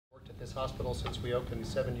this hospital since we opened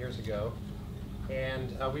 7 years ago.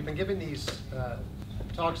 And we've been giving these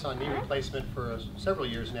talks on knee replacement for several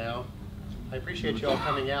years now. I appreciate you all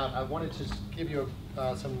coming out. I wanted to give you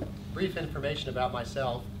some brief information about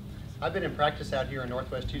myself. I've been in practice out here in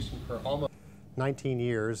Northwest Houston for almost 19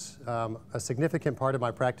 years. A significant part of my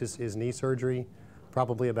practice is knee surgery,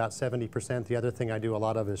 probably about 70%. The other thing I do a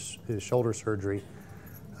lot of is shoulder surgery.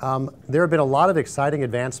 There have been a lot of exciting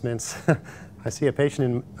advancements. I see a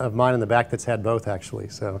patient of mine in the back that's had both, actually.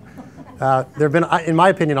 So there have been, in my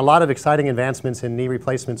opinion, a lot of exciting advancements in knee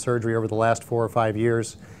replacement surgery over the last 4 or 5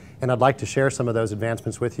 years, and I'd like to share some of those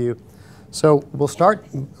advancements with you. So we'll start.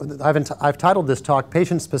 I've titled this talk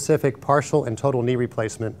Patient-Specific Partial and Total Knee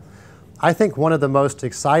Replacement. I think one of the most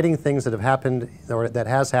exciting things that have happened, or that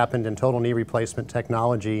has happened in total knee replacement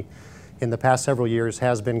technology in the past several years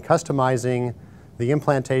has been customizing the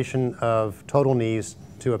implantation of total knees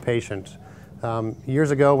to a patient.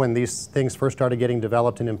 Years ago, when these things first started getting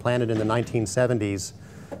developed and implanted in the 1970s,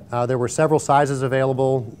 there were several sizes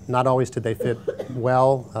available. Not always did they fit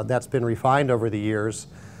well. That's been refined over the years.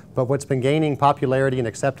 But what's been gaining popularity and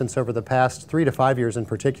acceptance over the past 3 to 5 years in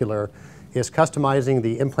particular is customizing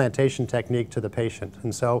the implantation technique to the patient.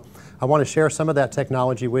 And so I want to share some of that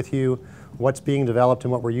technology with you, what's being developed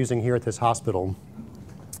and what we're using here at this hospital.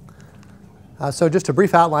 So just a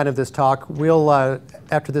brief outline of this talk.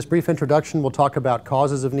 After this brief introduction, we'll talk about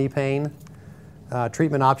causes of knee pain,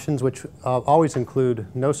 treatment options, which always include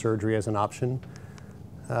no surgery as an option.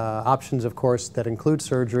 Options, of course, that include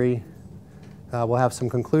surgery. We'll have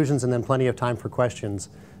some conclusions and then plenty of time for questions.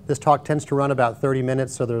 This talk tends to run about 30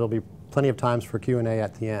 minutes, so there will be plenty of times for Q&A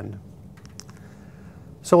at the end.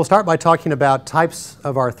 So we'll start by talking about types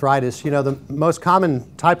of arthritis. You know, the most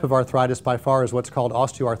common type of arthritis by far is what's called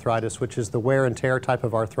osteoarthritis, which is the wear and tear type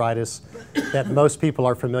of arthritis that most people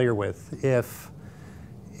are familiar with. If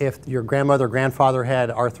your grandmother or grandfather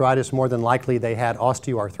had arthritis, more than likely they had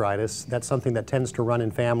osteoarthritis. That's something that tends to run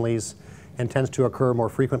in families and tends to occur more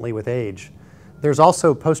frequently with age. There's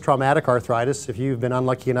also post-traumatic arthritis. If you've been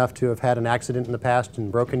unlucky enough to have had an accident in the past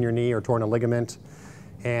and broken your knee or torn a ligament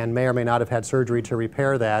and may or may not have had surgery to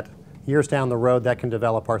repair that, years down the road that can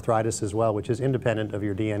develop arthritis as well, which is independent of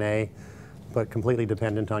your DNA, but completely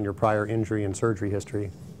dependent on your prior injury and surgery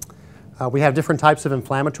history. We have different types of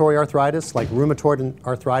inflammatory arthritis, like rheumatoid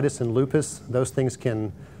arthritis and lupus. Those things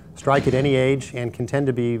can strike at any age and can tend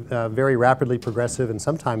to be very rapidly progressive and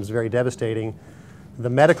sometimes very devastating.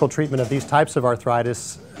 The medical treatment of these types of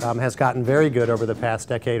arthritis has gotten very good over the past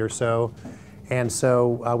decade or so. And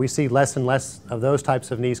so we see less and less of those types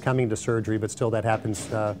of knees coming to surgery, but still that happens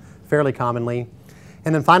fairly commonly.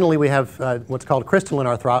 And then finally, we have what's called crystalline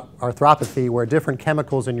arthropathy, where different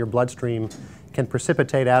chemicals in your bloodstream can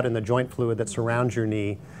precipitate out in the joint fluid that surrounds your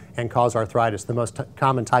knee and cause arthritis. The most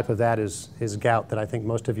common type of that is gout, that I think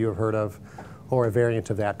most of you have heard of, or a variant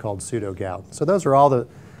of that called pseudo-gout. So those are all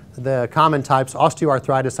the common types.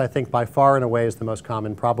 Osteoarthritis, I think, by far and away is the most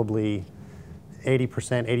common, probably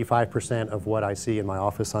 80%, 85% of what I see in my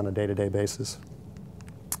office on a day-to-day basis.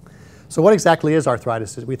 So what exactly is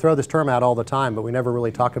arthritis? We throw this term out all the time, but we never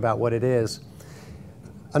really talk about what it is.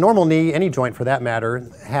 A normal knee, any joint for that matter,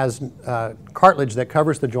 has cartilage that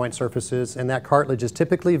covers the joint surfaces, and that cartilage is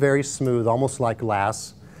typically very smooth, almost like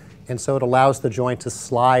glass, and so it allows the joint to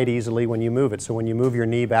slide easily when you move it. So when you move your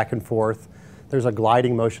knee back and forth, there's a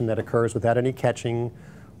gliding motion that occurs without any catching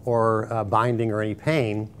or binding or any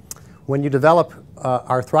pain. When you develop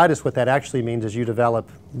arthritis, what that actually means is you develop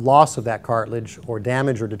loss of that cartilage or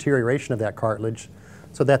damage or deterioration of that cartilage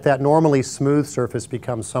so that that normally smooth surface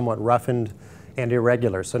becomes somewhat roughened and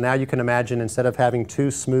irregular. So now you can imagine, instead of having two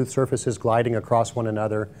smooth surfaces gliding across one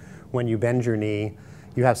another when you bend your knee,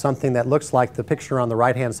 you have something that looks like the picture on the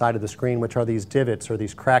right-hand side of the screen, which are these divots or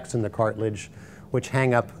these cracks in the cartilage which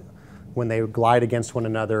hang up when they glide against one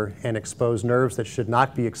another and expose nerves that should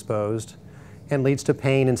not be exposed, and leads to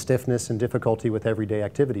pain and stiffness and difficulty with everyday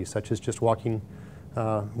activities, such as just walking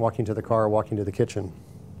to the car or walking to the kitchen.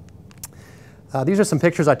 These are some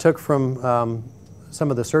pictures I took from some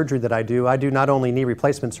of the surgery that I do. I do not only knee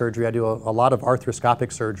replacement surgery, I do a lot of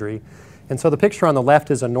arthroscopic surgery. And so the picture on the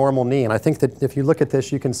left is a normal knee, and I think that if you look at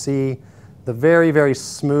this, you can see the very, very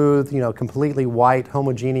smooth, completely white,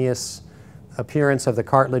 homogeneous appearance of the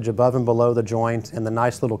cartilage above and below the joint, and the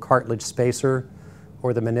nice little cartilage spacer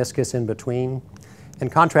or the meniscus in between.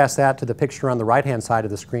 And contrast that to the picture on the right-hand side of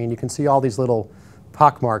the screen. You can see all these little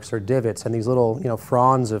pock marks or divots and these little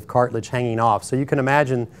fronds of cartilage hanging off. So you can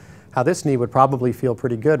imagine how this knee would probably feel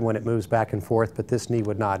pretty good when it moves back and forth, but this knee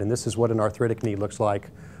would not. And this is what an arthritic knee looks like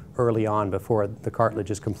early on before the cartilage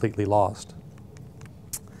is completely lost.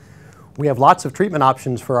 We have lots of treatment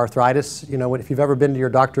options for arthritis. You know, if you've ever been to your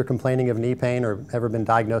doctor complaining of knee pain or ever been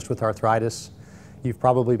diagnosed with arthritis, you've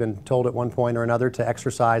probably been told at one point or another to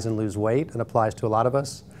exercise and lose weight. It applies to a lot of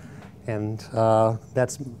us. And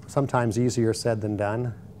that's sometimes easier said than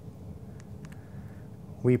done.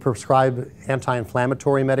 We prescribe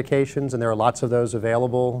anti-inflammatory medications, and there are lots of those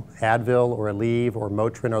available. Advil or Aleve or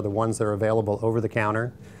Motrin are the ones that are available over the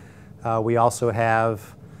counter. We also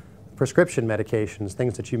have prescription medications,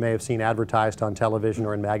 things that you may have seen advertised on television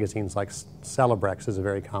or in magazines, like Celebrex is a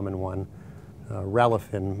very common one,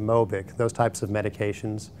 Relafin, Mobic, those types of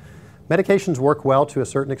medications. Medications work well to a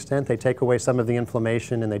certain extent. They take away some of the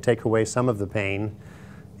inflammation and they take away some of the pain.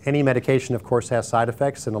 Any medication, of course, has side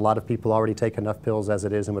effects, and a lot of people already take enough pills as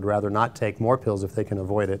it is and would rather not take more pills if they can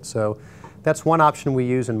avoid it. So that's one option we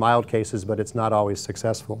use in mild cases, but it's not always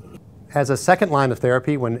successful. As a second line of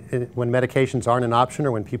therapy, when medications aren't an option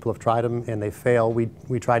or when people have tried them and they fail,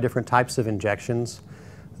 we try different types of injections.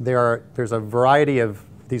 There's a variety of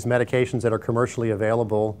these medications that are commercially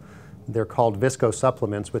available. They're called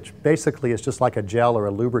viscosupplements, which basically is just like a gel or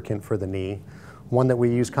a lubricant for the knee. One that we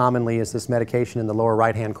use commonly is this medication in the lower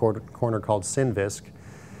right-hand corner called Synvisc.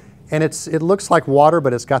 And it looks like water,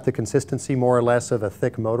 but it's got the consistency more or less of a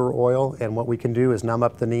thick motor oil. And what we can do is numb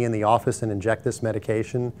up the knee in the office and inject this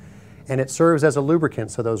medication. And it serves as a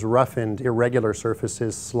lubricant, so those roughened, irregular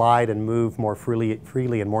surfaces slide and move more freely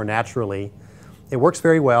and more naturally. It works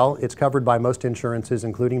very well. It's covered by most insurances,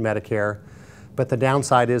 including Medicare. But the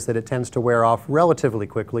downside is that it tends to wear off relatively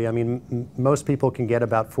quickly. I mean, most people can get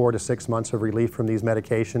about 4 to 6 months of relief from these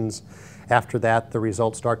medications. After that, the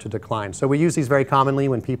results start to decline. So we use these very commonly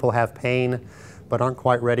when people have pain but aren't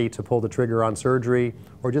quite ready to pull the trigger on surgery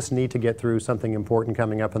or just need to get through something important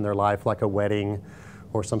coming up in their life, like a wedding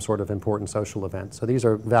or some sort of important social event. So these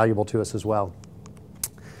are valuable to us as well.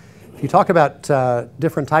 If you talk about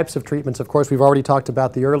different types of treatments, of course, we've already talked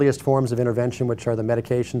about the earliest forms of intervention, which are the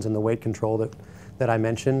medications and the weight control that I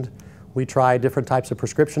mentioned. We try different types of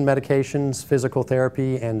prescription medications, physical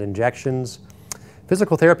therapy, and injections.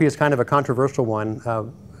 Physical therapy is kind of a controversial one.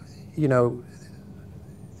 You know,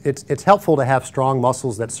 it's helpful to have strong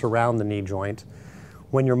muscles that surround the knee joint.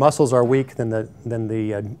 When your muscles are weak, then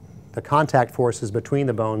the contact forces between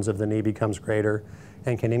the bones of the knee becomes greater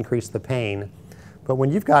and can increase the pain. But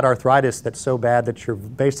when you've got arthritis that's so bad that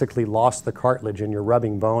you've basically lost the cartilage and you're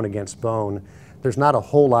rubbing bone against bone, there's not a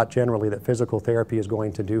whole lot generally that physical therapy is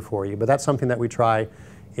going to do for you. But that's something that we try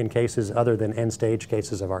in cases other than end-stage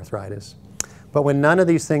cases of arthritis. But when none of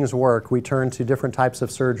these things work, we turn to different types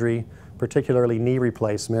of surgery, particularly knee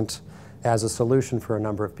replacement, as a solution for a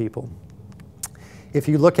number of people. If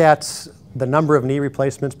you look at the number of knee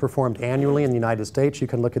replacements performed annually in the United States, you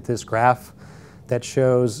can look at this graph that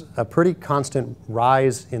shows a pretty constant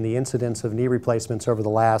rise in the incidence of knee replacements over the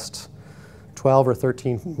last 12 or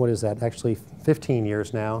 13, what is that, actually 15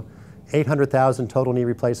 years now. 800,000 total knee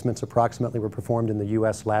replacements approximately were performed in the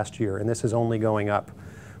US last year, and this is only going up,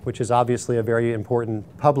 which is obviously a very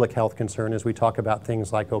important public health concern as we talk about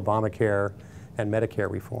things like Obamacare and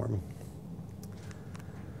Medicare reform.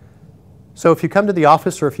 So if you come to the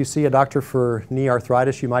office or if you see a doctor for knee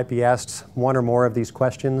arthritis, you might be asked one or more of these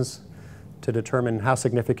questions to determine how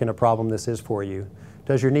significant a problem this is for you.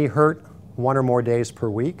 Does your knee hurt 1 or more days per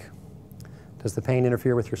week? Does the pain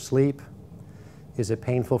interfere with your sleep? Is it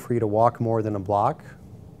painful for you to walk more than a block?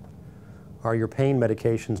 Are your pain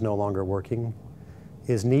medications no longer working?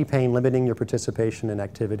 Is knee pain limiting your participation in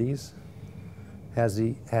activities? Has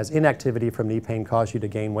inactivity from knee pain caused you to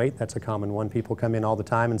gain weight? That's a common one. People come in all the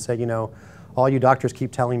time and say, you know, all you doctors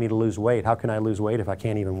keep telling me to lose weight. How can I lose weight if I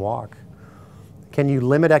can't even walk? Can you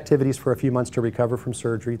limit activities for a few months to recover from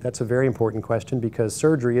surgery? That's a very important question because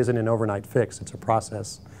surgery isn't an overnight fix. It's a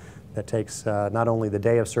process that takes not only the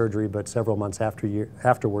day of surgery but several months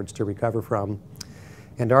afterwards to recover from.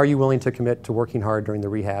 And are you willing to commit to working hard during the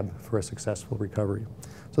rehab for a successful recovery?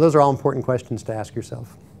 So those are all important questions to ask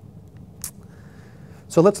yourself.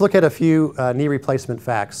 So let's look at a few knee replacement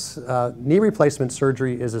facts. Knee replacement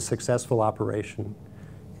surgery is a successful operation.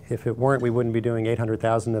 If it weren't, we wouldn't be doing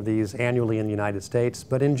 800,000 of these annually in the United States.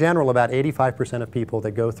 But in general, about 85% of people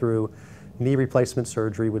that go through knee replacement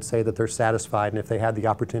surgery would say that they're satisfied, and if they had the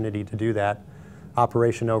opportunity to do that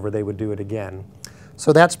operation over, they would do it again.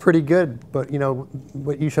 So that's pretty good, but you know,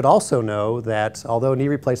 what you should also know that although knee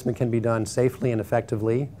replacement can be done safely and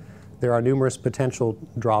effectively, there are numerous potential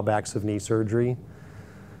drawbacks of knee surgery.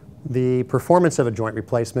 The performance of a joint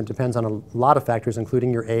replacement depends on a lot of factors,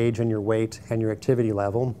 including your age and your weight and your activity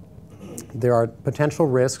level. There are potential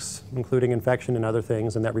risks, including infection and other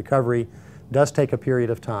things, and that recovery does take a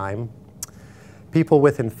period of time. People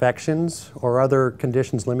with infections or other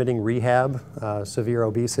conditions limiting rehab, severe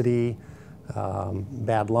obesity,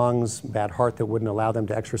 bad lungs, bad heart that wouldn't allow them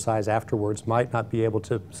to exercise afterwards, might not be able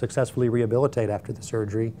to successfully rehabilitate after the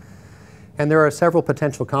surgery. And there are several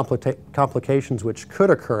potential complications which could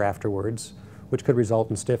occur afterwards, which could result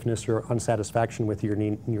in stiffness or unsatisfaction with your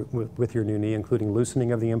new knee, including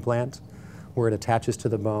loosening of the implant where it attaches to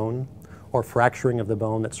the bone, or fracturing of the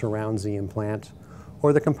bone that surrounds the implant,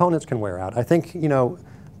 or the components can wear out. I think, you know,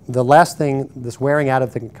 the last thing, this wearing out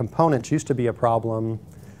of the components used to be a problem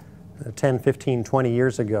 10, 15, 20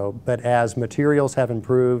 years ago, but as materials have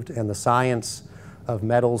improved and the science of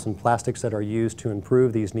metals and plastics that are used to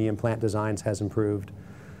improve these knee implant designs has improved,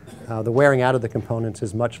 the wearing out of the components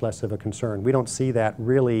is much less of a concern. We don't see that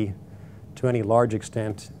really to any large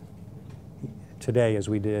extent today as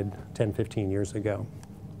we did 10, 15 years ago.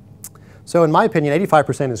 So in my opinion,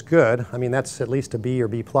 85% is good. I mean, that's at least a B or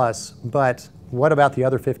B+, but what about the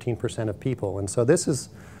other 15% of people? And so this is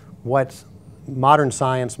what modern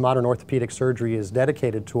science, modern orthopedic surgery is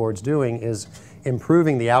dedicated towards doing, is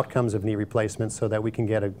improving the outcomes of knee replacements so that we can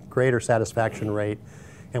get a greater satisfaction rate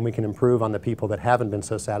and we can improve on the people that haven't been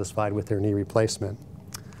so satisfied with their knee replacement.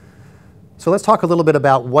 So let's talk a little bit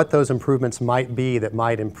about what those improvements might be that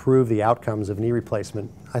might improve the outcomes of knee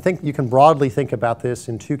replacement. I think you can broadly think about this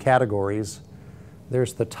in two categories.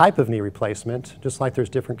 There's the type of knee replacement, just like there's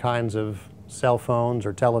different kinds of cell phones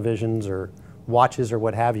or televisions or watches or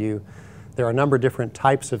what have you. There are a number of different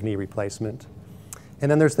types of knee replacement. And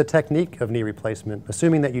then there's the technique of knee replacement.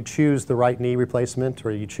 Assuming that you choose the right knee replacement or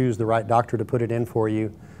you choose the right doctor to put it in for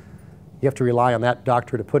you, you have to rely on that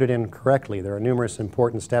doctor to put it in correctly. There are numerous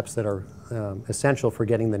important steps that are essential for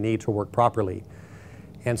getting the knee to work properly.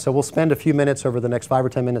 And so we'll spend a few minutes over the next 5 or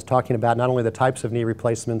 10 minutes talking about not only the types of knee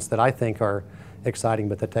replacements that I think are exciting,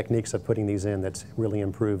 but the techniques of putting these in that's really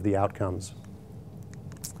improved the outcomes.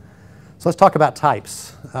 So let's talk about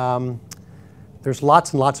types. There's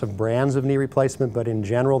lots and lots of brands of knee replacement, but in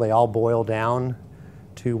general they all boil down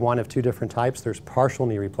to one of two different types. There's partial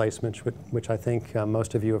knee replacements, which I think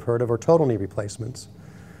most of you have heard of, or total knee replacements.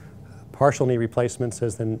 Partial knee replacements,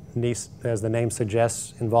 as the name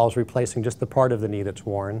suggests, involves replacing just the part of the knee that's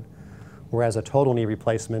worn, whereas a total knee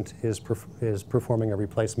replacement is performing a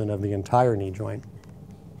replacement of the entire knee joint.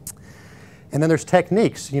 And then there's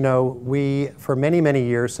techniques. You know, we, for many, many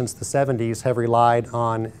years since the 70s, have relied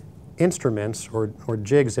on instruments, or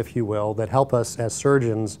jigs, if you will, that help us as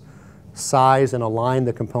surgeons size and align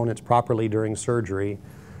the components properly during surgery.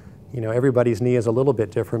 You know, everybody's knee is a little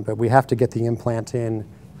bit different, but we have to get the implant in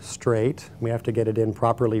straight, we have to get it in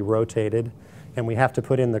properly rotated, and we have to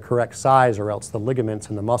put in the correct size, or else the ligaments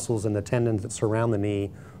and the muscles and the tendons that surround the knee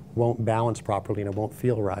won't balance properly and it won't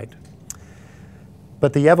feel right.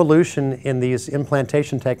 But the evolution in these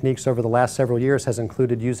implantation techniques over the last several years has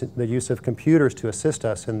included the use of computers to assist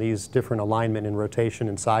us in these different alignment and rotation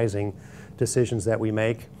and sizing decisions that we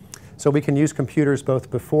make. So we can use computers both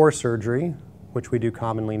before surgery, which we do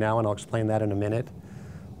commonly now, and I'll explain that in a minute.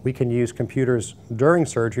 We can use computers during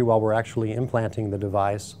surgery while we're actually implanting the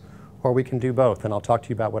device, or we can do both, and I'll talk to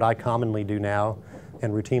you about what I commonly do now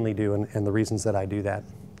and routinely do and the reasons that I do that.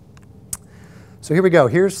 So here we go.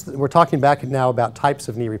 We're talking back now about types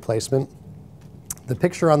of knee replacement. The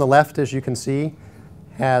picture on the left, as you can see,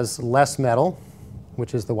 has less metal,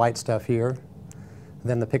 which is the white stuff here,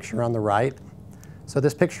 than the picture on the right. So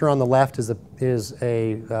this picture on the left is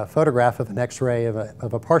a photograph of an X-ray of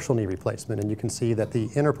a partial knee replacement, and you can see that the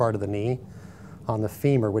inner part of the knee on the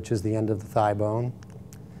femur, which is the end of the thigh bone,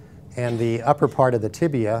 and the upper part of the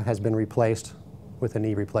tibia has been replaced with a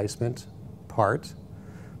knee replacement part,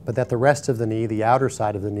 but that the rest of the knee, the outer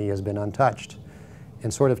side of the knee, has been untouched.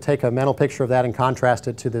 And sort of take a mental picture of that and contrast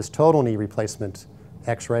it to this total knee replacement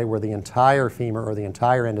X-ray where the entire femur or the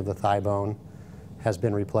entire end of the thigh bone has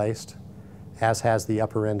been replaced, as has the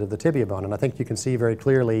upper end of the tibia bone. And I think you can see very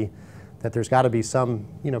clearly that there's got to be some,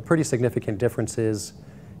 you know, pretty significant differences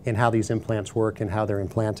in how these implants work and how they're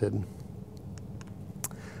implanted.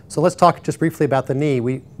 So let's talk just briefly about the knee.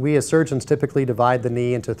 We as surgeons typically divide the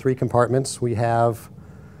knee into 3 compartments. We have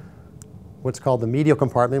what's called the medial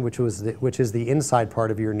compartment, which is the inside part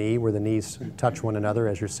of your knee where the knees touch one another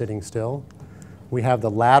as you're sitting still. We have the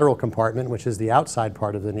lateral compartment, which is the outside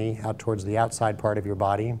part of the knee, out towards the outside part of your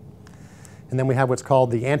body. And then we have what's called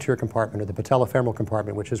the anterior compartment, or the patellofemoral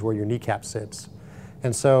compartment, which is where your kneecap sits.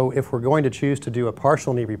 And so if we're going to choose to do a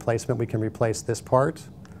partial knee replacement, we can replace this part,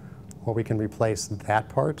 or we can replace that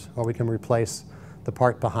part, or we can replace the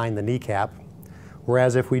part behind the kneecap.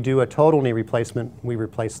 Whereas if we do a total knee replacement, we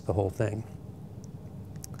replace the whole thing.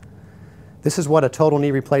 This is what a total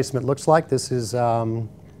knee replacement looks like. This is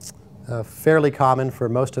fairly common for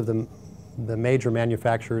most of the major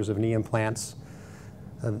manufacturers of knee implants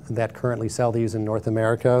that currently sell these in North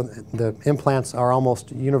America. The implants are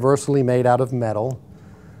almost universally made out of metal.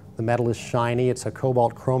 The metal is shiny. It's a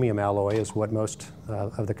cobalt chromium alloy is what most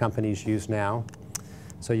of the companies use now.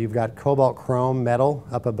 So you've got cobalt chrome metal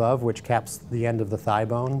up above, which caps the end of the thigh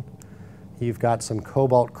bone. You've got some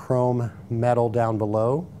cobalt chrome metal down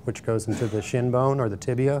below, which goes into the shin bone or the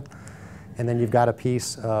tibia. And then you've got a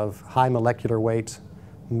piece of high molecular weight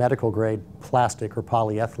medical grade plastic or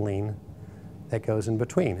polyethylene that goes in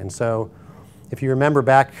between. And so if you remember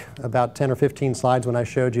back about 10 or 15 slides when I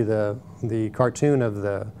showed you the cartoon of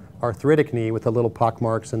the arthritic knee with the little pock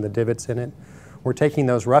marks and the divots in it, we're taking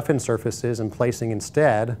those roughened surfaces and placing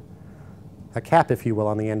instead a cap, if you will,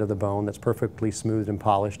 on the end of the bone that's perfectly smooth and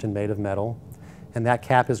polished and made of metal. And that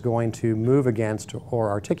cap is going to move against or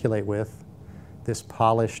articulate with this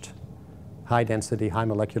polished, high density, high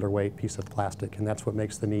molecular weight piece of plastic. And that's what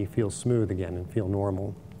makes the knee feel smooth again and feel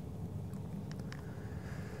normal.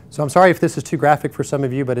 So I'm sorry if this is too graphic for some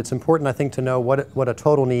of you, but it's important, I think, to know what a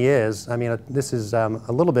total knee is. I mean, this is a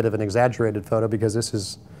little bit of an exaggerated photo because this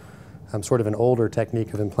is sort of an older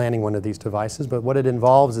technique of implanting one of these devices, but what it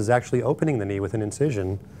involves is actually opening the knee with an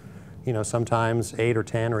incision, you know, sometimes 8 or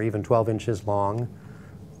 10 or even 12 inches long,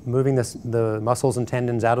 moving the muscles and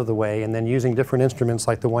tendons out of the way, and then using different instruments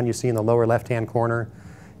like the one you see in the lower left-hand corner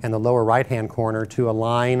and the lower right-hand corner to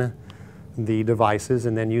align the devices,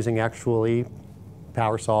 and then using actually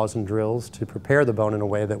power saws and drills to prepare the bone in a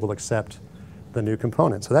way that will accept the new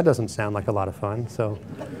component. So that doesn't sound like a lot of fun. So,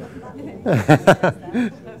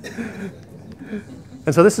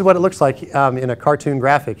 and so this is what it looks like in a cartoon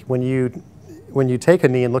graphic. When you take a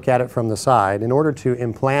knee and look at it from the side, in order to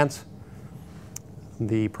implant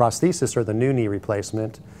the prosthesis or the new knee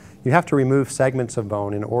replacement, you have to remove segments of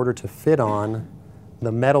bone in order to fit on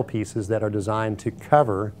the metal pieces that are designed to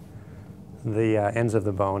cover the ends of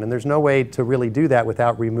the bone. And there's no way to really do that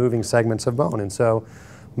without removing segments of bone. And so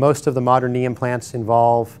most of the modern knee implants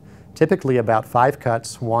involve typically about 5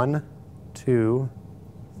 cuts, 1, 2,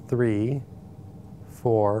 3,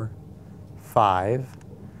 4, 5,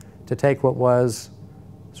 to take what was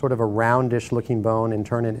sort of a roundish looking bone and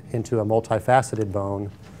turn it into a multifaceted bone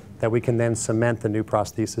that we can then cement the new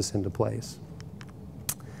prosthesis into place.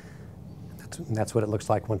 That's what it looks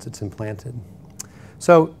like once it's implanted.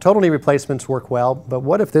 So total knee replacements work well, but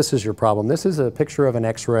what if this is your problem? This is a picture of an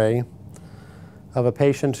X-ray of a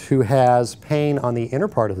patient who has pain on the inner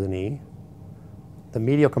part of the knee, the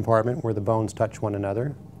medial compartment where the bones touch one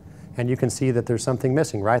another, and you can see that there's something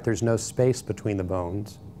missing, right? There's no space between the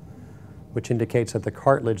bones, which indicates that the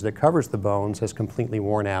cartilage that covers the bones has completely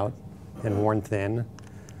worn out and worn thin.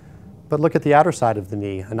 But look at the outer side of the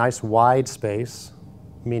knee, a nice wide space,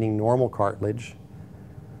 meaning normal cartilage.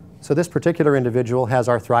 So this particular individual has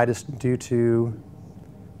arthritis due to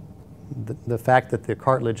the fact that the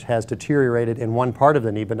cartilage has deteriorated in one part of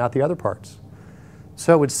the knee, but not the other parts.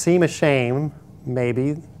 So it would seem a shame,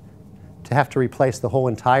 maybe, to have to replace the whole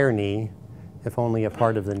entire knee if only a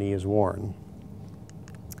part of the knee is worn.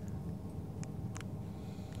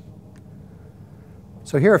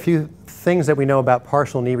 So here are a few things that we know about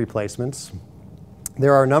partial knee replacements.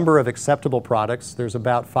 There are a number of acceptable products. There's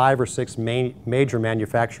about 5 or 6 major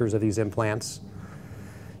manufacturers of these implants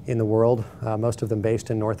in the world, most of them based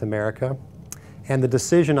in North America. And the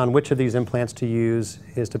decision on which of these implants to use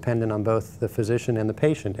is dependent on both the physician and the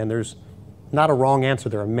patient. And there's not a wrong answer.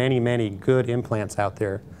 There are many, many good implants out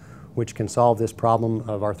there which can solve this problem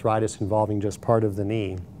of arthritis involving just part of the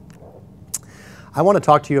knee. I want to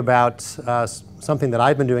talk to you about something that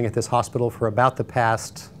I've been doing at this hospital for about the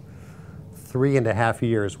past 3.5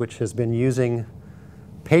 years, which has been using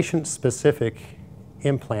patient-specific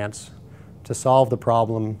implants to solve the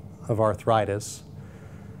problem of arthritis.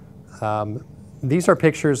 These are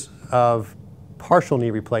pictures of partial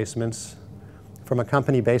knee replacements from a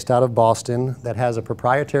company based out of Boston that has a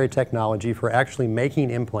proprietary technology for actually making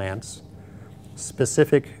implants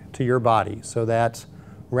specific to your body, so that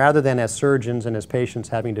rather than as surgeons and as patients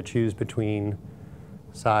having to choose between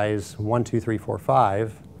size 1, 2, 3, 4,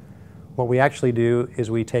 5, what we actually do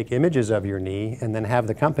is we take images of your knee and then have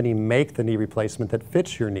the company make the knee replacement that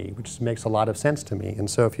fits your knee, which makes a lot of sense to me. And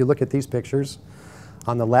so if you look at these pictures,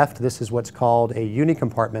 on the left, this is what's called a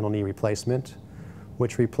unicompartmental knee replacement,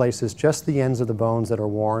 which replaces just the ends of the bones that are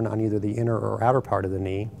worn on either the inner or outer part of the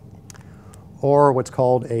knee, or what's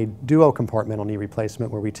called a duocompartmental knee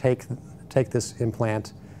replacement, where we take this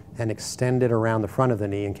implant and extend it around the front of the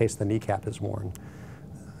knee in case the kneecap is worn.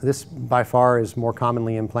 This, by far, is more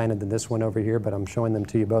commonly implanted than this one over here, but I'm showing them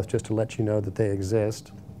to you both just to let you know that they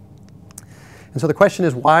exist. And so the question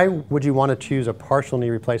is, why would you want to choose a partial knee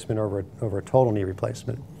replacement over a total knee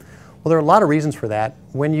replacement? Well, there are a lot of reasons for that.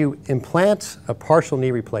 When you implant a partial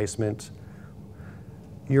knee replacement,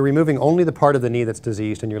 you're removing only the part of the knee that's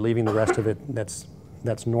diseased and you're leaving the rest of it that's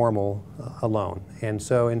normal alone. And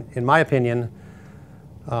so in my opinion,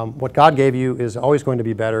 what God gave you is always going to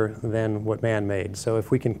be better than what man made. So if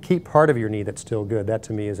we can keep part of your knee that's still good, that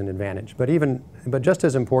to me is an advantage. But just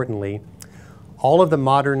as importantly, all of the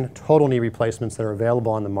modern total knee replacements that are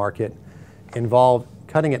available on the market involve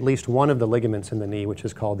cutting at least one of the ligaments in the knee, which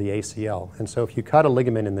is called the ACL. And so if you cut a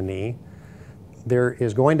ligament in the knee, there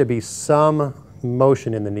is going to be some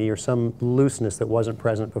motion in the knee or some looseness that wasn't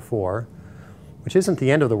present before, which isn't the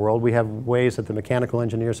end of the world. We have ways that the mechanical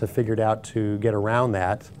engineers have figured out to get around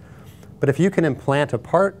that. But if you can implant a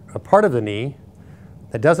part of the knee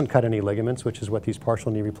that doesn't cut any ligaments, which is what these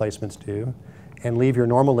partial knee replacements do, and leave your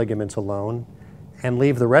normal ligaments alone, and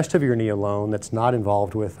leave the rest of your knee alone that's not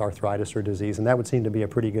involved with arthritis or disease, and that would seem to be a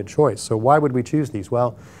pretty good choice. So why would we choose these?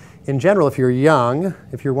 Well, in general, if you're young,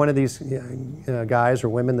 if you're one of these guys or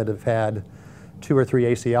women that have had 2 or 3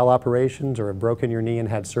 ACL operations or have broken your knee and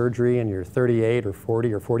had surgery, and you're 38 or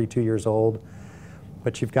 40 or 42 years old,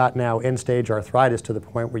 but you've got now end-stage arthritis to the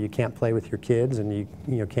point where you can't play with your kids and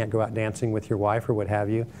you can't go out dancing with your wife or what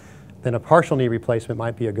have you, then a partial knee replacement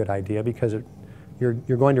might be a good idea because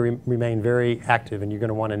you're going to remain very active and you're going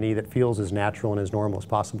to want a knee that feels as natural and as normal as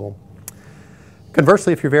possible.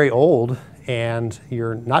 Conversely, if you're very old and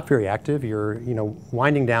you're not very active, you're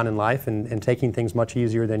winding down in life and taking things much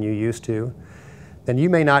easier than you used to, then you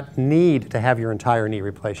may not need to have your entire knee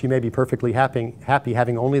replaced. You may be perfectly happy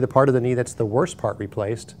having only the part of the knee that's the worst part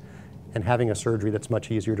replaced and having a surgery that's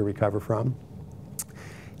much easier to recover from.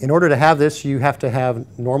 In order to have this, you have to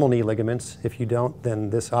have normal knee ligaments. If you don't,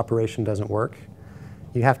 then this operation doesn't work.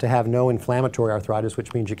 You have to have no inflammatory arthritis,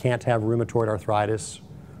 which means you can't have rheumatoid arthritis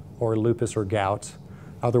or lupus or gout.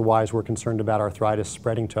 Otherwise, we're concerned about arthritis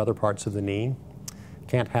spreading to other parts of the knee.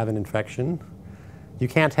 Can't have an infection. You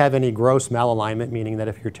can't have any gross malalignment, meaning that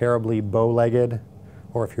if you're terribly bow-legged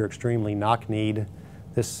or if you're extremely knock-kneed,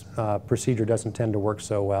 this procedure doesn't tend to work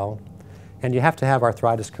so well. And you have to have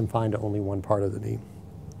arthritis confined to only one part of the knee.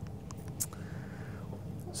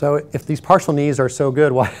 So if these partial knees are so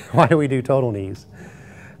good, why do we do total knees?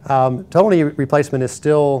 Total knee replacement is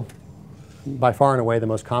still by far and away the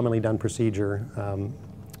most commonly done procedure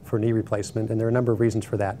for knee replacement, and there are a number of reasons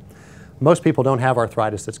for that. Most people don't have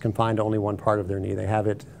arthritis that's confined to only one part of their knee. They have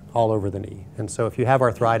it all over the knee. And so if you have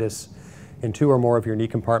arthritis in 2 or more of your knee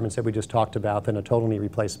compartments that we just talked about, then a total knee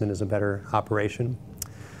replacement is a better operation.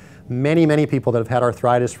 Many people that have had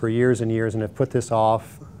arthritis for years and years and have put this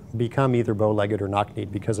off become either bow-legged or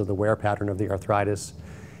knock-kneed because of the wear pattern of the arthritis,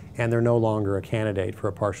 and they're no longer a candidate for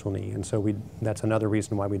a partial knee. And so that's another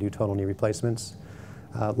reason why we do total knee replacements.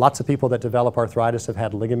 Lots of people that develop arthritis have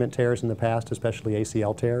had ligament tears in the past, especially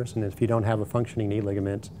ACL tears, and if you don't have a functioning knee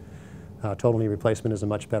ligament, total knee replacement is a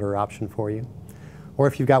much better option for you. Or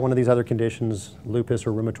if you've got one of these other conditions, lupus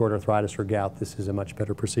or rheumatoid arthritis or gout, this is a much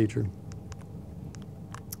better procedure.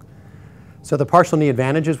 So the partial knee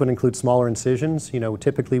advantages would include smaller incisions.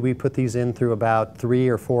 Typically we put these in through about 3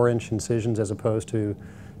 or 4 inch incisions as opposed to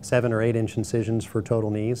 7 or 8 inch incisions for total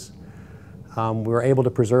knees. We're able to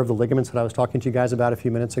preserve the ligaments that I was talking to you guys about a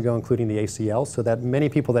few minutes ago, including the ACL, so that many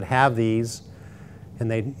people that have these,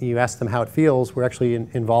 and you ask them how it feels, we're actually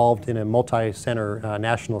involved in a multi-center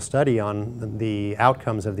national study on the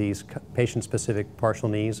outcomes of these patient-specific partial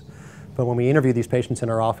knees. But when we interview these patients in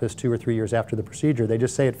our office 2 or 3 years after the procedure, they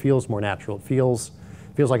just say it feels more natural. It feels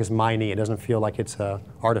like it's my knee. It doesn't feel like it's an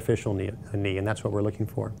artificial knee, and that's what we're looking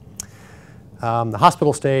for. The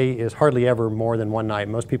hospital stay is hardly ever more than 1 night.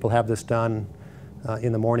 Most people have this done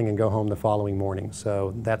in the morning and go home the following morning,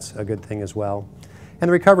 so that's a good thing as well. And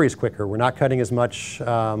the recovery is quicker. We're not cutting as much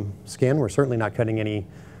skin. We're certainly not cutting any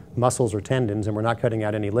muscles or tendons, and we're not cutting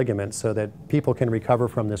out any ligaments, so that people can recover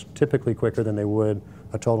from this typically quicker than they would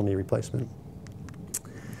a total knee replacement.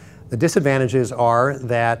 The disadvantages are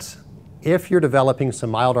that if you're developing some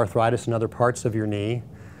mild arthritis in other parts of your knee,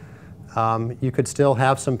 you could still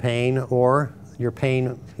have some pain, or your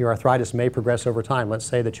arthritis may progress over time. Let's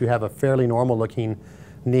say that you have a fairly normal looking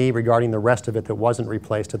knee regarding the rest of it that wasn't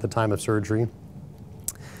replaced at the time of surgery.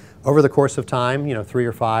 Over the course of time, 3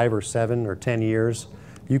 or 5 or 7 or 10 years,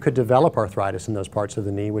 you could develop arthritis in those parts of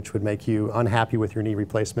the knee, which would make you unhappy with your knee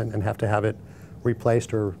replacement and have to have it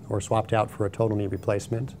replaced or swapped out for a total knee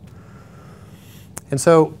replacement. And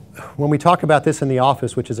so when we talk about this in the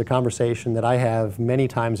office, which is a conversation that I have many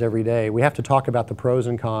times every day, we have to talk about the pros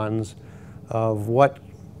and cons of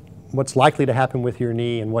what's likely to happen with your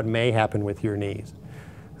knee and what may happen with your knees.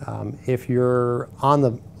 If you're on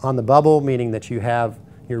the bubble, meaning that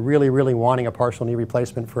you're really wanting a partial knee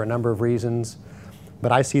replacement for a number of reasons,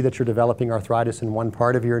 but I see that you're developing arthritis in one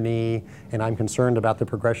part of your knee, and I'm concerned about the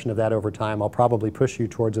progression of that over time, I'll probably push you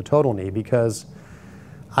towards a total knee, because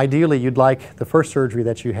ideally you'd like the first surgery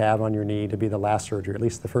that you have on your knee to be the last surgery. At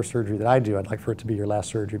least the first surgery that I do, I'd like for it to be your last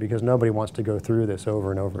surgery, because nobody wants to go through this over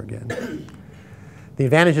and over again. The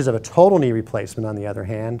advantages of a total knee replacement, on the other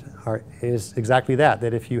hand, is exactly that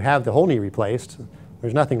if you have the whole knee replaced,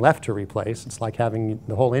 there's nothing left to replace. It's like having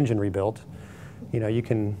the whole engine rebuilt. You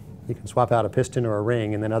can swap out a piston or a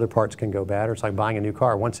ring, and then other parts can go bad, or it's like buying a new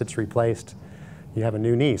car. Once it's replaced, you have a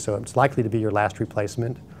new knee, so it's likely to be your last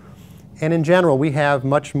replacement. And in general, we have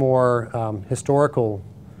much more historical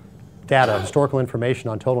data, historical information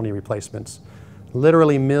on total knee replacements.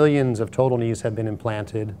 Literally millions of total knees have been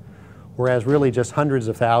implanted, whereas really just hundreds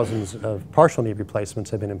of thousands of partial knee replacements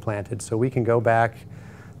have been implanted. So we can go back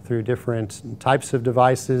through different types of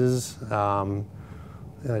devices,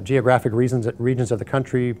 geographic regions of the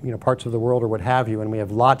country, parts of the world or what have you, and we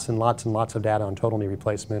have lots and lots and lots of data on total knee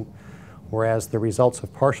replacement, whereas the results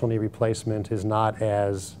of partial knee replacement is not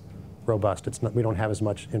as robust. We don't have as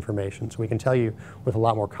much information. So we can tell you with a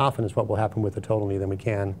lot more confidence what will happen with a total knee than we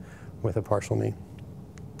can with a partial knee.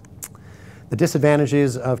 The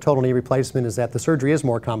disadvantages of total knee replacement is that the surgery is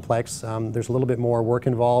more complex. There's a little bit more work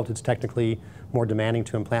involved. It's technically more demanding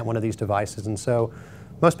to implant one of these devices, and so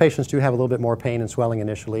most patients do have a little bit more pain and swelling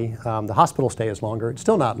initially. The hospital stay is longer. It's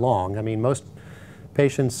still not long. I mean, most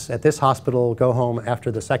patients at this hospital go home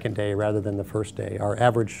after the second day rather than the first day. Our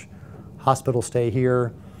average hospital stay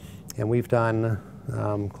here, and we've done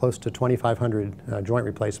close to 2,500 joint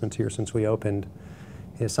replacements here since we opened,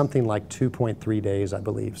 is something like 2.3 days, I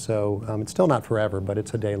believe. So it's still not forever, but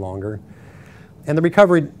it's a day longer. And the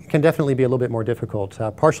recovery can definitely be a little bit more difficult.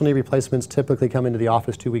 Partial knee replacements typically come into the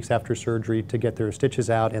office 2 weeks after surgery to get their stitches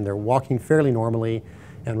out, and they're walking fairly normally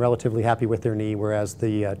and relatively happy with their knee, whereas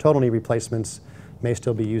the total knee replacements may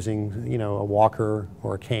still be using a walker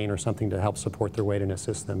or a cane or something to help support their weight and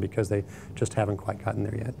assist them, because they just haven't quite gotten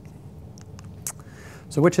there yet.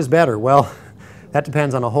 So which is better? Well, that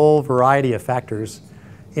depends on a whole variety of factors.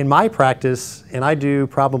 In my practice, and I do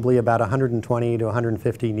probably about 120 to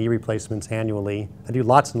 150 knee replacements annually. I do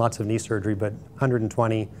lots and lots of knee surgery, but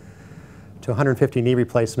 120 to 150 knee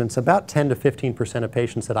replacements. About 10 to 15% of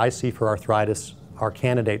patients that I see for arthritis are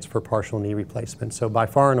candidates for partial knee replacement. So by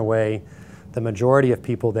far and away, the majority of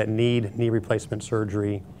people that need knee replacement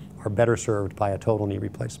surgery are better served by a total knee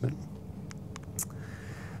replacement.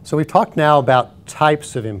 So we've talked now about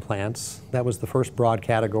types of implants. That was the first broad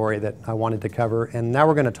category that I wanted to cover. And now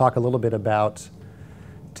we're going to talk a little bit about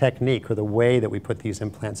technique, or the way that we put these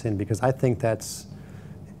implants in, because I think that's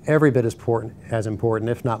every bit as important,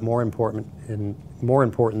 if not more important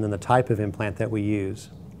than the type of implant that we use.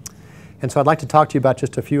 And so I'd like to talk to you about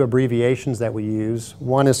just a few abbreviations that we use.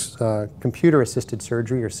 One is computer-assisted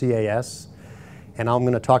surgery, or CAS. And I'm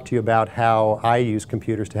going to talk to you about how I use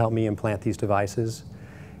computers to help me implant these devices.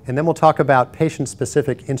 And then we'll talk about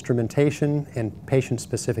patient-specific instrumentation and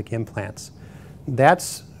patient-specific implants.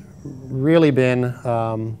 That's really been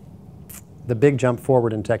the big jump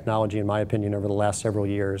forward in technology, in my opinion, over the last several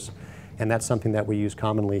years. And that's something that we use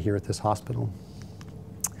commonly here at this hospital.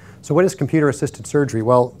 So what is computer-assisted surgery?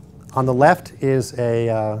 Well, on the left is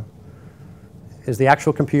the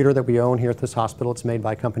actual computer that we own here at this hospital. It's made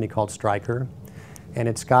by a company called Stryker. And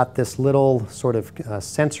it's got this little sort of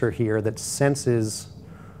sensor here that senses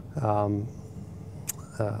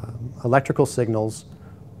electrical signals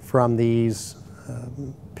from these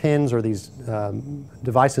pins, or these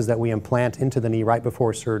devices that we implant into the knee right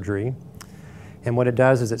before surgery. And what it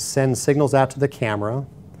does is it sends signals out to the camera.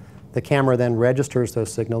 The camera then registers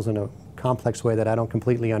those signals in a complex way that I don't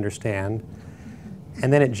completely understand.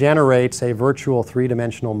 And then it generates a virtual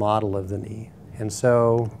three-dimensional model of the knee. And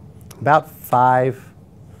so about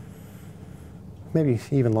maybe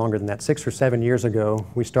even longer than that, 6 or 7 years ago,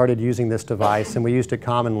 we started using this device, and we used it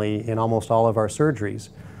commonly in almost all of our surgeries.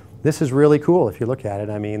 This is really cool if you look at it.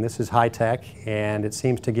 I mean, this is high tech, and it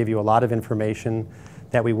seems to give you a lot of information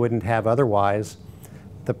that we wouldn't have otherwise.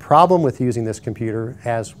 The problem with using this computer,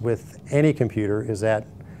 as with any computer, is that,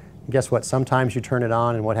 guess what? Sometimes you turn it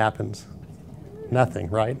on, and what happens? Nothing,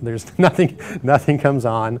 right? There's nothing comes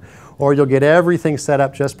on. Or you'll get everything set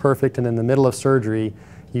up just perfect, and in the middle of surgery,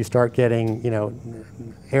 you start getting,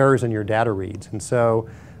 errors in your data reads. And so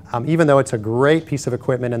even though it's a great piece of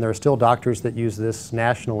equipment, and there are still doctors that use this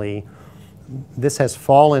nationally, this has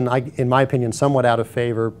fallen, in my opinion, somewhat out of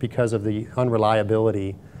favor because of the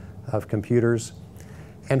unreliability of computers.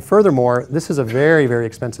 And furthermore, this is a very, very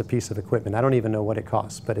expensive piece of equipment. I don't even know what it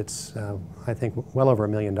costs, but it's, I think, well over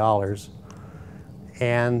 $1 million.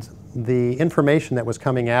 And the information that was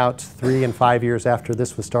coming out 3 and 5 years after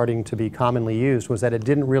this was starting to be commonly used was that it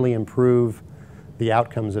didn't really improve the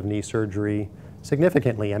outcomes of knee surgery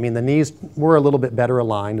significantly. I mean, the knees were a little bit better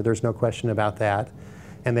aligned, there's no question about that,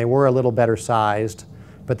 and they were a little better sized,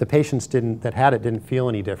 but the patients that had it didn't feel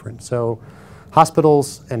any different. So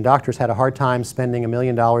hospitals and doctors had a hard time spending $1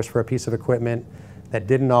 million for a piece of equipment that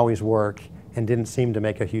didn't always work and didn't seem to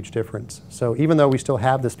make a huge difference. So even though we still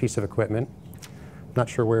have this piece of equipment, not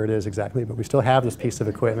sure where it is exactly, but we still have this piece of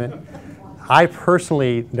equipment. I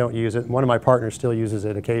personally don't use it. One of my partners still uses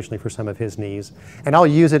it occasionally for some of his knees. And I'll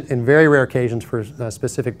use it in very rare occasions for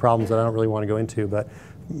specific problems that I don't really want to go into. But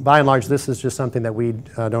by and large, this is just something that we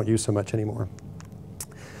don't use so much anymore.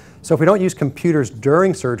 So if we don't use computers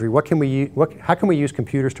during surgery, how can we use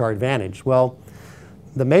computers to our advantage? Well,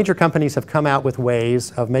 the major companies have come out with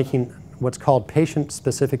ways of making what's called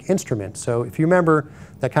patient-specific instruments. So if you remember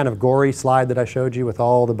that kind of gory slide that I showed you with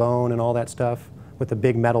all the bone and all that stuff with the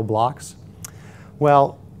big metal blocks,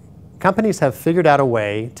 well, companies have figured out a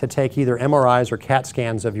way to take either MRIs or CAT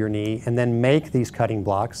scans of your knee and then make these cutting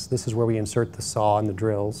blocks. This is where we insert the saw and the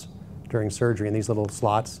drills during surgery in these little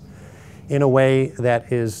slots in a way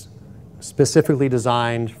that is specifically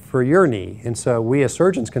designed for your knee. And so we as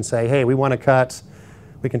surgeons can say, hey, we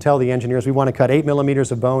can tell the engineers we want to cut 8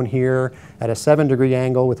 millimeters of bone here at a 7-degree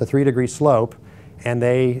angle with a 3-degree slope, and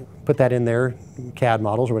they put that in their CAD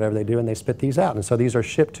models or whatever they do, and they spit these out. And so these are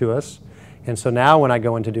shipped to us. And so now when I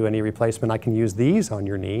go in to do a knee replacement, I can use these on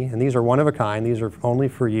your knee, and these are one of a kind. These are only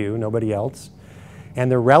for you, nobody else.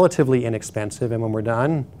 And they're relatively inexpensive, and when we're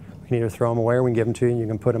done, we can either throw them away or we can give them to you, and you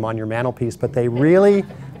can put them on your mantelpiece. But they really,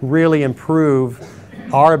 really improve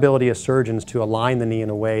our ability as surgeons to align the knee in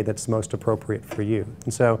a way that's most appropriate for you.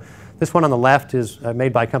 And so this one on the left is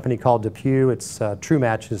made by a company called DePuy. It's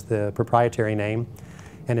TrueMatch is the proprietary name,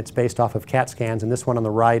 and it's based off of CAT scans. And this one on the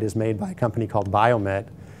right is made by a company called Biomet,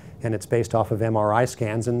 and it's based off of MRI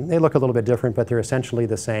scans. And they look a little bit different, but they're essentially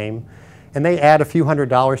the same. And they add a few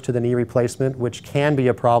 $100s to the knee replacement, which can be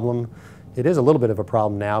a problem. It is a little bit of a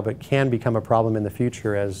problem now, but can become a problem in the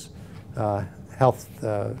future as health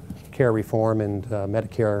care reform and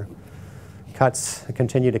Medicare cuts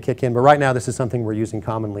continue to kick in. But right now, this is something we're using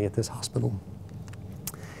commonly at this hospital.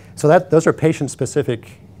 So those are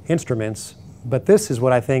patient-specific instruments, but this is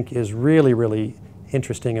what I think is really, really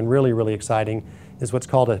interesting and really, really exciting, is what's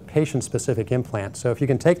called a patient-specific implant. So if you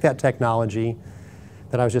can take that technology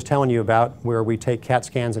that I was just telling you about, where we take CAT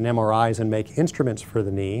scans and MRIs and make instruments for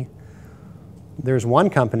the knee, there's one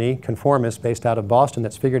company, Conformis, based out of Boston,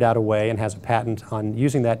 that's figured out a way and has a patent on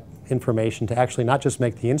using that information to actually not just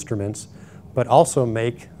make the instruments, but also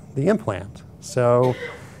make the implant. So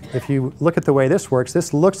if you look at the way this works,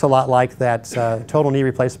 this looks a lot like that total knee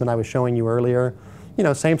replacement I was showing you earlier. You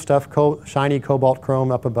know, same stuff, shiny cobalt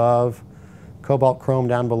chrome up above, cobalt chrome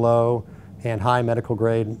down below, and high medical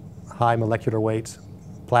grade, high molecular weight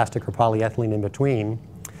plastic or polyethylene in between.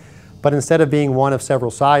 But instead of being one of several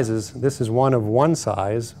sizes, this is one of one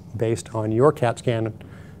size based on your CAT scan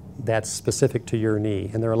that's specific to your knee.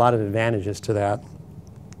 And there are a lot of advantages to that.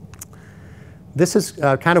 This is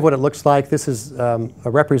kind of what it looks like. This is a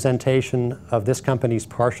representation of this company's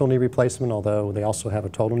partial knee replacement, although they also have a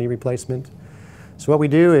total knee replacement. So what we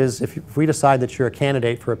do is, if we decide that you're a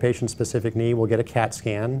candidate for a patient-specific knee, we'll get a CAT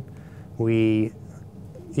scan. We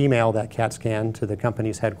email that CAT scan to the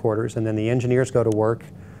company's headquarters, and then the engineers go to work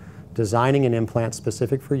designing an implant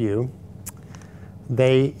specific for you.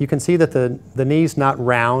 You can see that the knee's not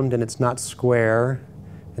round and it's not square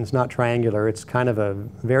and it's not triangular. It's kind of a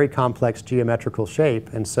very complex geometrical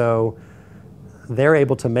shape, and so they're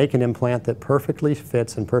able to make an implant that perfectly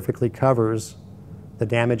fits and perfectly covers the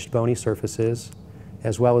damaged bony surfaces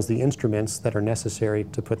as well as the instruments that are necessary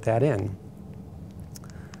to put that in.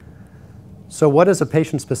 So what does a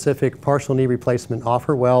patient-specific partial knee replacement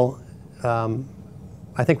offer? Well,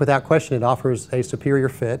 I think without question it offers a superior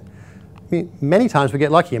fit. I mean, many times we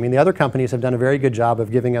get lucky. I mean, the other companies have done a very good job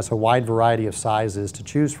of giving us a wide variety of sizes to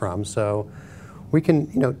choose from. So we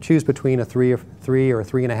can, choose between a 3 or a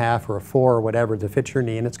 3.5 or a 4 or whatever to fit your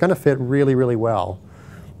knee, and it's going to fit really, really well.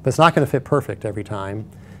 But it's not going to fit perfect every time.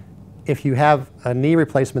 If you have a knee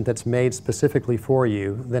replacement that's made specifically for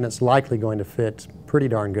you, then it's likely going to fit pretty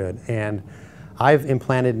darn good. And I've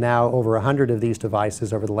implanted now over 100 of these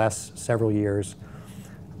devices over the last several years.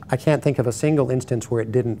 I can't think of a single instance where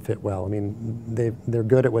it didn't fit well. I mean, they're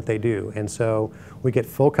good at what they do. And so we get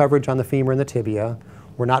full coverage on the femur and the tibia.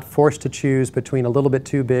 We're not forced to choose between a little bit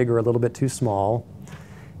too big or a little bit too small.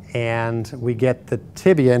 and we get the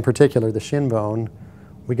tibia in particular, the shin bone,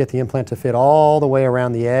 we get the implant to fit all the way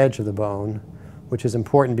around the edge of the bone, which is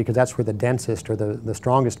important because that's where the densest or the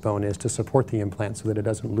strongest bone is to support the implant so that it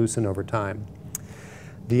doesn't loosen over time.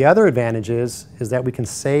 The other advantage is that we can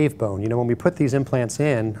save bone. You know, when we put these implants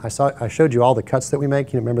in, I showed you all the cuts that we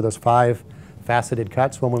make. You remember those 5 faceted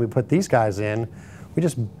cuts? Well, when we put these guys in, we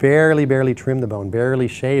just barely trim the bone, barely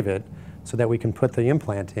shave it, so that we can put the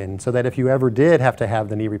implant in, so that if you ever did have to have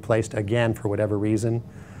the knee replaced again for whatever reason,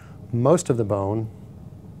 most of the bone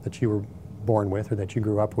that you were born with or that you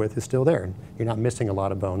grew up with is still there. You're not missing a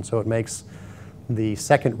lot of bone, so it makes the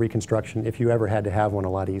second reconstruction, if you ever had to have one, a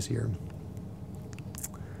lot easier.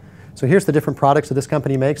 So here's the different products that this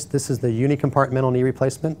company makes. This is the unicompartmental knee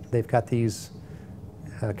replacement. They've got these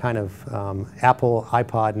kind of Apple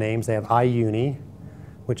iPod names. They have iUni,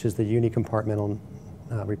 which is the unicompartmental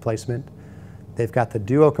replacement. They've got the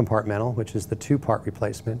duo-compartmental, which is the 2-part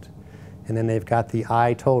replacement. And then they've got the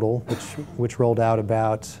iTotal, which rolled out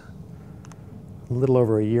about a little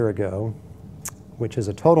over a year ago, which is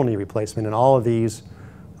a total knee replacement. And all of these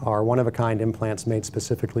are one-of-a-kind implants made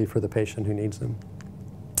specifically for the patient who needs them.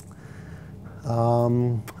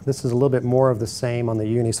 This is a little bit more of the same on the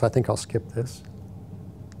uni, so I think I'll skip this.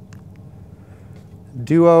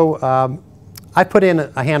 Duo, I put in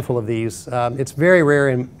a handful of these. It's very rare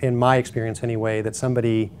in my experience anyway that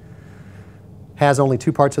somebody has only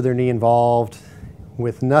 2 parts of their knee involved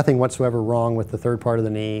with nothing whatsoever wrong with the 3rd part of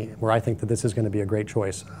the knee, where I think that this is going to be a great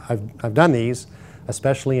choice. I've done these,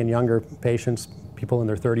 especially in younger patients, people in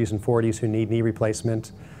their 30s and 40s who need knee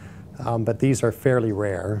replacement, but these are fairly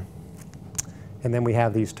rare. And then we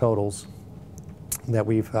have these totals that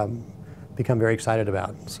we've become very excited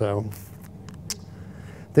about. So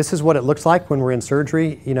this is what it looks like when we're in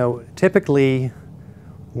surgery. You know, typically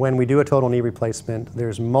when we do a total knee replacement,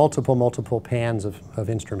 there's multiple pans of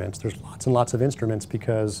instruments. There's lots and lots of instruments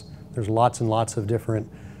because there's lots and lots of different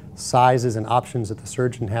sizes and options that the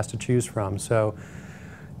surgeon has to choose from. So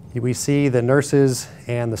we see the nurses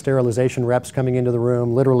and the sterilization reps coming into the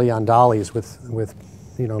room literally on dollies with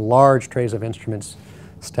you know, large trays of instruments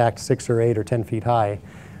stacked 6 or 8 or 10 feet high.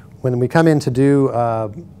 When we come in to do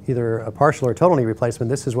either a partial or total knee replacement,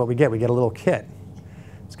 this is what we get. We get a little kit.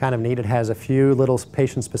 It's kind of neat. It has a few little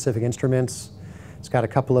patient-specific instruments. It's got a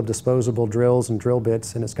couple of disposable drills and drill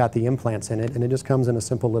bits, and it's got the implants in it, and it just comes in a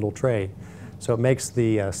simple little tray. So it makes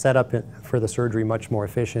the setup for the surgery much more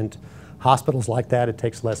efficient. Hospitals like that, it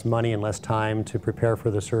takes less money and less time to prepare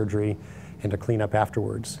for the surgery and to clean up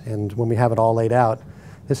afterwards. And when we have it all laid out,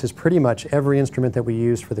 this is pretty much every instrument that we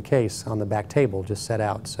use for the case on the back table just set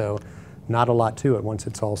out. So not a lot to it once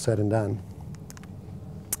it's all said and done.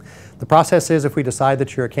 The process is, if we decide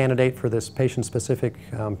that you're a candidate for this patient-specific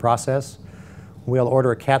process, we'll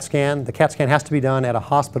order a CAT scan. The CAT scan has to be done at a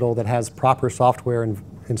hospital that has proper software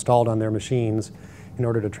installed on their machines in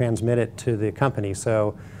order to transmit it to the company.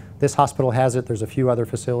 So this hospital has it. There's a few other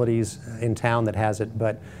facilities in town that has it.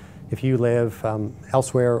 But if you live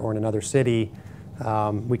elsewhere or in another city,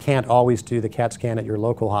 we can't always do the CAT scan at your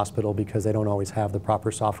local hospital because they don't always have the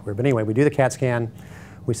proper software. But anyway, we do the CAT scan.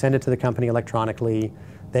 We send it to the company electronically.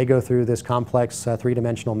 They go through this complex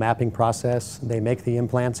 3-dimensional mapping process. They make the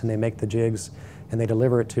implants and they make the jigs and they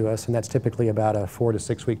deliver it to us, and that's typically about a 4 to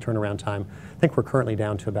 6 week turnaround time. I think we're currently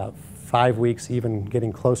down to about 5 weeks, even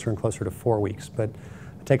getting closer and closer to 4 weeks. But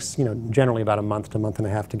it takes, you know, generally about a month to a month and a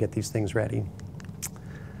half to get these things ready.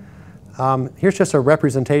 Here's just a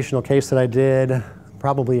representational case that I did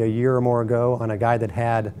probably a year or more ago on a guy that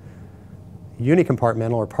had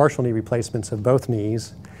unicompartmental or partial knee replacements of both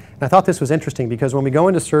knees. And I thought this was interesting because when we go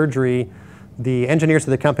into surgery, the engineers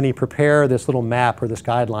of the company prepare this little map or this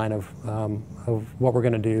guideline of what we're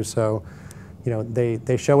going to do. So, you know,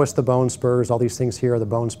 they show us the bone spurs. All these things here are the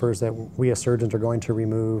bone spurs that we as surgeons are going to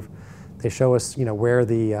remove. They show us, you know, where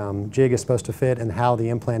the jig is supposed to fit and how the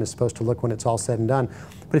implant is supposed to look when it's all said and done.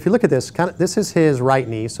 But if you look at this, this is his right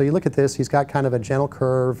knee. So you look at this, he's got kind of a gentle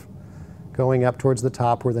curve going up towards the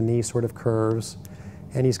top where the knee sort of curves.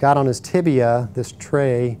 And he's got on his tibia this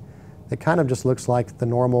tray that kind of just looks like the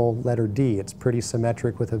normal letter D. It's pretty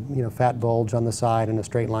symmetric with a fat bulge on the side and a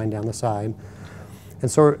straight line down the side.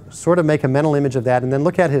 And so sort of make a mental image of that, and then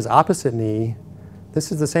look at his opposite knee.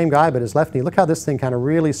 This is the same guy, but his left knee. Look how this thing kind of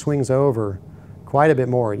really swings over quite a bit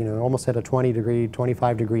more, almost at a 20-degree,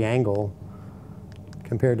 25-degree angle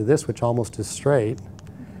compared to this, which almost is straight.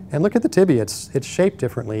 And look at the tibia. It's shaped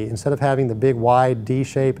differently. Instead of having the big wide D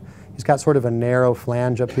shape, he's got sort of a narrow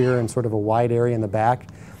flange up here and sort of a wide area in the back.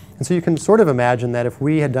 And so you can sort of imagine that if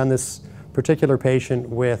we had done this particular patient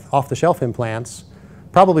with off-the-shelf implants,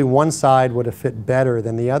 probably one side would have fit better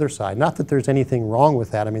than the other side. Not that there's anything wrong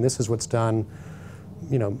with that. I mean, this is what's done,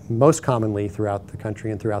 most commonly throughout the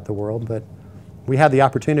country and throughout the world. But we had the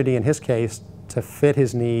opportunity in his case to fit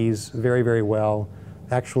his knees very, very well,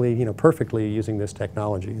 actually, perfectly using this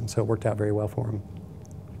technology. And so it worked out very well for him.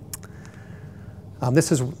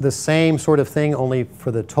 This is the same sort of thing, only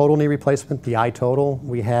for the total knee replacement, the iTotal.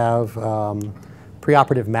 We have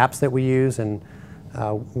preoperative maps that we use, and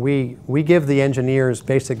we give the engineers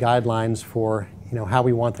basic guidelines for how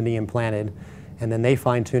we want the knee implanted, and then they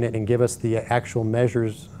fine-tune it and give us the actual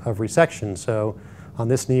measures of resection. So on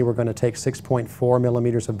this knee, we're going to take 6.4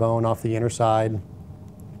 millimeters of bone off the inner side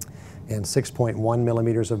and 6.1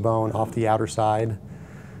 millimeters of bone off the outer side.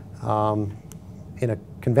 In a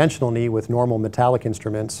conventional knee with normal metallic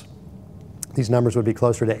instruments, these numbers would be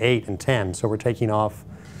closer to 8 and 10. So we're taking off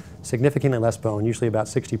significantly less bone, usually about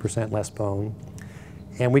 60% less bone.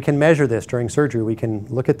 And we can measure this during surgery. We can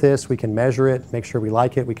look at this, we can measure it, make sure we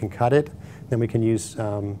like it, we can cut it. Then we can use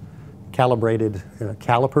calibrated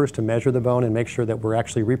calipers to measure the bone and make sure that we're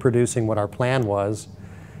actually reproducing what our plan was.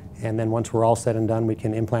 And then once we're all said and done, we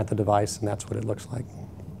can implant the device, and that's what it looks like.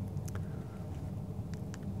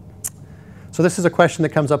 So this is a question that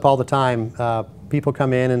comes up all the time. People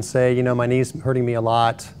come in and say, my knee's hurting me a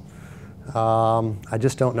lot. I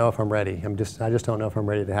just don't know if I'm ready. I just don't know if I'm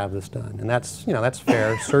ready to have this done. And that's, that's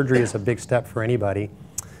fair. Surgery is a big step for anybody.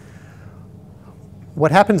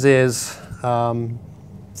 What happens is,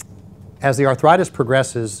 as the arthritis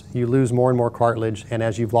progresses, you lose more and more cartilage, and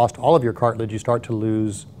as you've lost all of your cartilage, you start to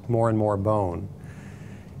lose more and more bone.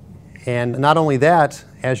 And not only that,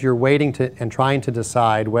 as you're waiting and trying to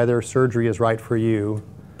decide whether surgery is right for you,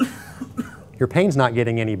 your pain's not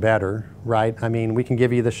getting any better, right? I mean, we can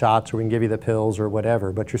give you the shots or we can give you the pills or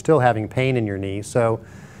whatever, but you're still having pain in your knee. So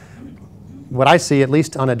what I see, at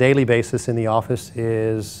least on a daily basis in the office,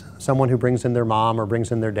 is someone who brings in their mom or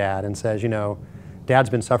brings in their dad and says, Dad's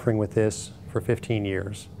been suffering with this for 15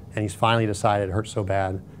 years, and he's finally decided it hurts so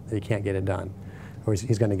bad that he can't get it done, or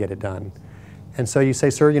he's going to get it done. And so you say,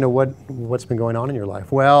 sir, what's been going on in your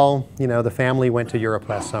life? Well, the family went to Europe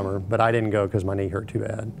last summer, but I didn't go because my knee hurt too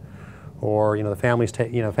bad. Or, the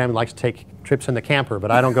family likes to take trips in the camper,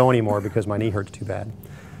 but I don't go anymore because my knee hurts too bad.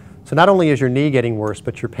 So not only is your knee getting worse,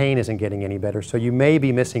 but your pain isn't getting any better. So you may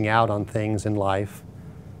be missing out on things in life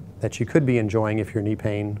that you could be enjoying if your knee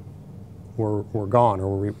pain were gone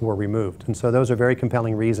or were removed. And so those are very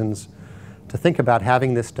compelling reasons to think about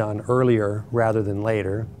having this done earlier rather than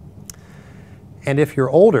later. And if you're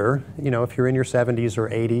older, if you're in your 70s or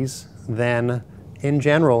 80s, then in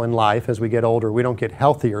general in life, as we get older, we don't get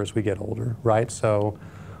healthier as we get older, right? So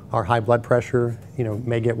our high blood pressure,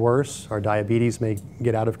 may get worse, our diabetes may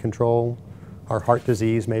get out of control, our heart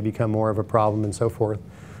disease may become more of a problem, and so forth.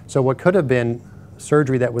 So what could have been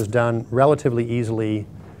surgery that was done relatively easily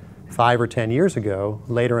 5 or 10 years ago,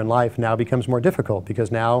 later in life, now becomes more difficult,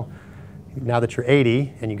 because now that you're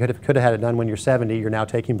 80 and you could have had it done when you're 70, you're now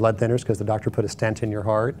taking blood thinners because the doctor put a stent in your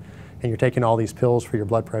heart, and you're taking all these pills for your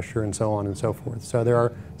blood pressure and so on and so forth. So there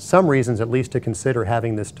are some reasons at least to consider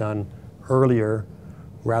having this done earlier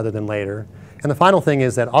rather than later. And the final thing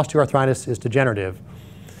is that osteoarthritis is degenerative.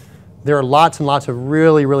 There are lots and lots of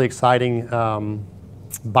really, really exciting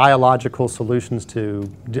biological solutions to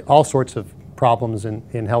all sorts of problems in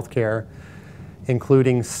healthcare,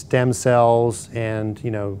 including stem cells and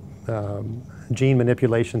gene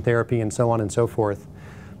manipulation therapy and so on and so forth.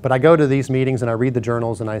 But I go to these meetings and I read the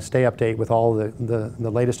journals and I stay update with all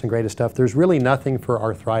the latest and greatest stuff. There's really nothing for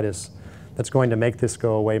arthritis that's going to make this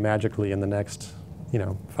go away magically in the next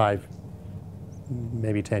 5,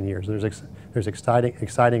 maybe 10 years. There's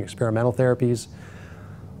exciting experimental therapies,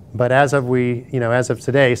 but as of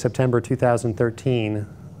today, September 2013,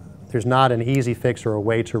 there's not an easy fix or a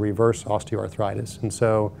way to reverse osteoarthritis. And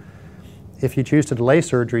so if you choose to delay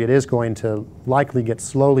surgery, it is going to likely get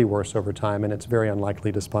slowly worse over time, and it's very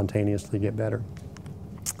unlikely to spontaneously get better.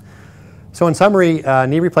 So in summary,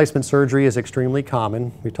 knee replacement surgery is extremely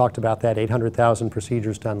common. We talked about that, 800,000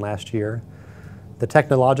 procedures done last year. The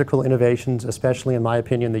technological innovations, especially in my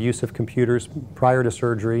opinion, the use of computers prior to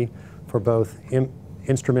surgery for both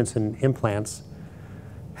instruments and implants,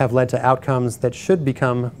 have led to outcomes that should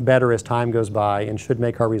become better as time goes by and should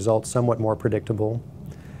make our results somewhat more predictable.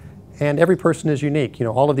 And every person is unique.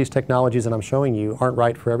 All of these technologies that I'm showing you aren't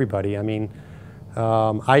right for everybody. I mean,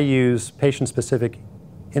 I use patient-specific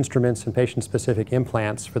instruments and patient-specific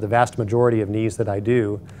implants for the vast majority of knees that I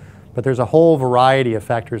do, but there's a whole variety of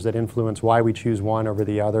factors that influence why we choose one over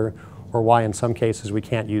the other, or why in some cases we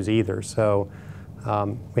can't use either. So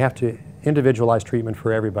we have to individualize treatment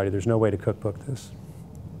for everybody. There's no way to cookbook this.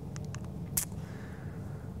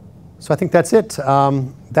 So I think that's it.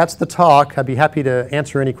 That's the talk. I'd be happy to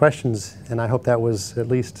answer any questions, and I hope that was at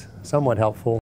least somewhat helpful.